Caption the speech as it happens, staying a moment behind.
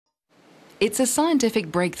It's a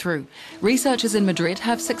scientific breakthrough. Researchers in Madrid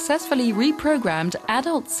have successfully reprogrammed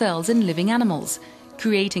adult cells in living animals,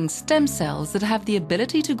 creating stem cells that have the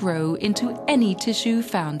ability to grow into any tissue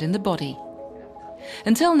found in the body.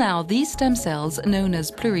 Until now, these stem cells, known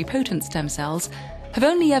as pluripotent stem cells, have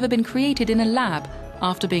only ever been created in a lab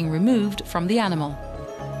after being removed from the animal.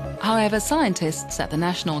 However, scientists at the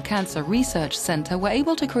National Cancer Research Center were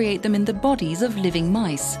able to create them in the bodies of living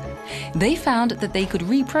mice. They found that they could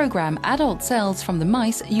reprogram adult cells from the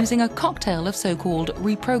mice using a cocktail of so-called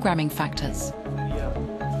reprogramming factors.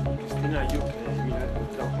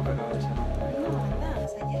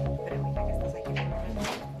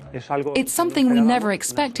 It's something we never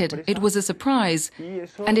expected. It was a surprise,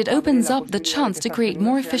 and it opens up the chance to create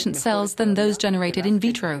more efficient cells than those generated in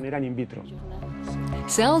vitro.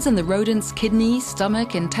 Cells in the rodent's kidney,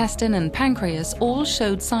 stomach, intestine and pancreas all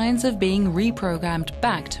showed signs of being reprogrammed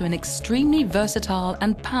back to an extremely versatile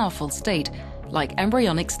and powerful state, like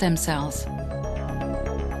embryonic stem cells.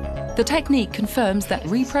 The technique confirms that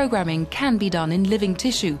reprogramming can be done in living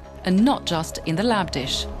tissue and not just in the lab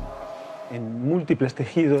dish.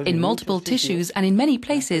 In multiple tissues and in many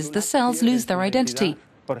places, the cells lose their identity.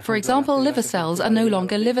 For example, liver cells are no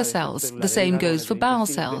longer liver cells. The same goes for bowel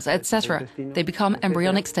cells, etc. They become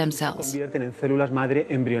embryonic stem cells. The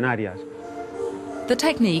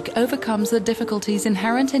technique overcomes the difficulties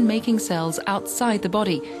inherent in making cells outside the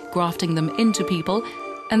body, grafting them into people,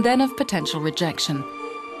 and then of potential rejection.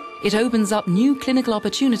 It opens up new clinical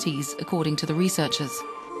opportunities, according to the researchers.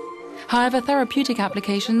 However, therapeutic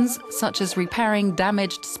applications, such as repairing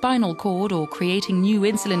damaged spinal cord or creating new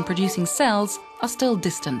insulin-producing cells, are still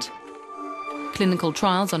distant. Clinical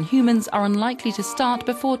trials on humans are unlikely to start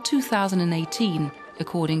before 2018,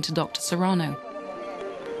 according to Dr. Serrano.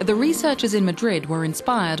 The researchers in Madrid were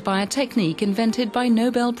inspired by a technique invented by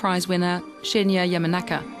Nobel Prize winner Shinya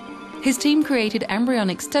Yamanaka. His team created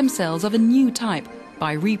embryonic stem cells of a new type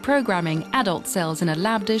by reprogramming adult cells in a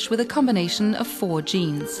lab dish with a combination of 4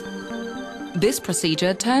 genes. This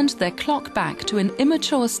procedure turned their clock back to an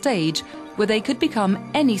immature stage where they could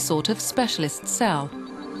become any sort of specialist cell.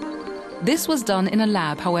 This was done in a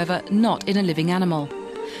lab, however, not in a living animal.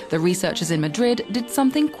 The researchers in Madrid did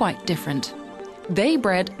something quite different. They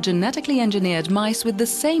bred genetically engineered mice with the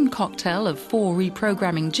same cocktail of 4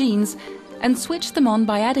 reprogramming genes and switched them on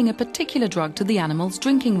by adding a particular drug to the animal's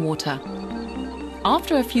drinking water.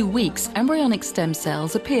 After a few weeks, embryonic stem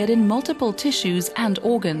cells appeared in multiple tissues and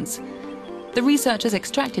organs. The researchers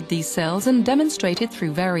extracted these cells and demonstrated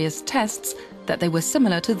through various tests that they were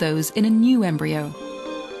similar to those in a new embryo.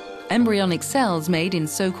 Embryonic cells made in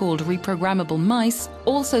so-called reprogrammable mice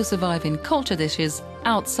also survive in culture dishes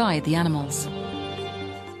outside the animals.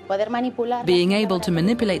 Being able to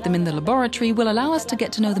manipulate them in the laboratory will allow us to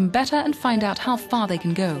get to know them better and find out how far they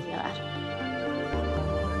can go.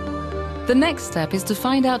 The next step is to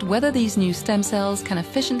find out whether these new stem cells can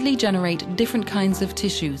efficiently generate different kinds of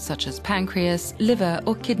tissue, such as pancreas, liver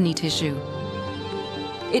or kidney tissue.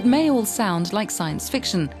 It may all sound like science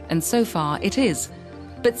fiction, and so far it is,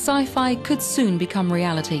 but sci-fi could soon become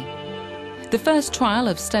reality. The first trial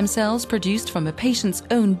of stem cells produced from a patient's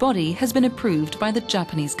own body has been approved by the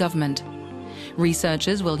Japanese government.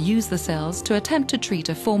 Researchers will use the cells to attempt to treat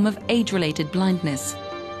a form of age-related blindness.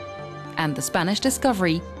 And the Spanish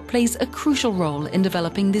discovery plays a crucial role in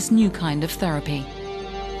developing this new kind of therapy.